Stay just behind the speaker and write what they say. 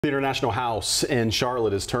The International House in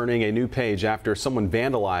Charlotte is turning a new page after someone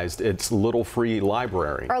vandalized its little free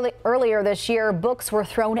library. Earlier this year, books were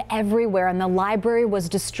thrown everywhere and the library was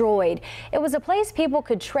destroyed. It was a place people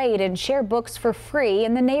could trade and share books for free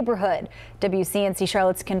in the neighborhood. WCNC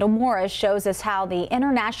Charlotte's Kendall Morris shows us how the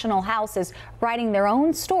International House is writing their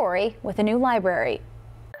own story with a new library.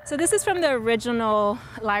 So this is from the original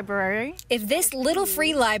library. If this little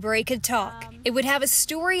free library could talk, it would have a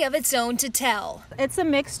story of its own to tell. It's a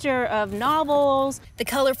mixture of novels, the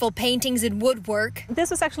colorful paintings and woodwork. This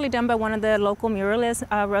was actually done by one of the local muralists,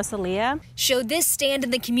 Rosalia. Show this stand in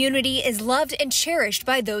the community is loved and cherished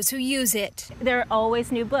by those who use it. There are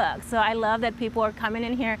always new books, so I love that people are coming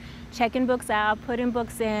in here, checking books out, putting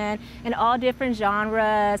books in all different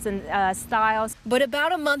genres and styles. But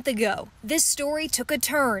about a month ago, this story took a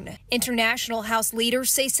turn. International House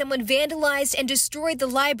leaders say someone vandalized and destroyed the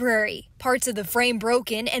library. Parts of the frame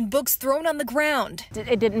broken and books thrown on the ground.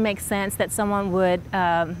 It didn't make sense that someone would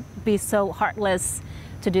be so heartless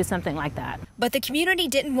to do something like that. But the community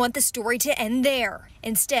didn't want the story to end there.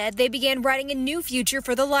 Instead, they began writing a new future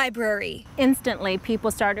for the library. Instantly,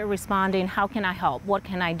 people started responding, how can I help? What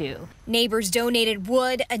can I do? Neighbors donated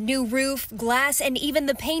wood, a new roof, glass, and even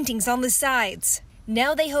the paintings on the sides.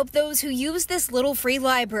 Now they hope those who use this little free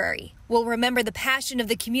library will remember the passion of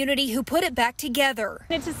the community who put it back together.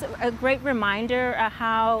 It's just a great reminder of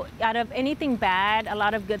how out of anything bad, a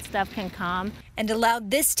lot of good stuff can come. And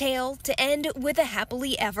allowed this tale to end with a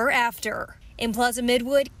happily ever after. In Plaza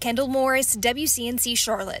Midwood, Kendall Morris, WCNC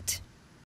Charlotte.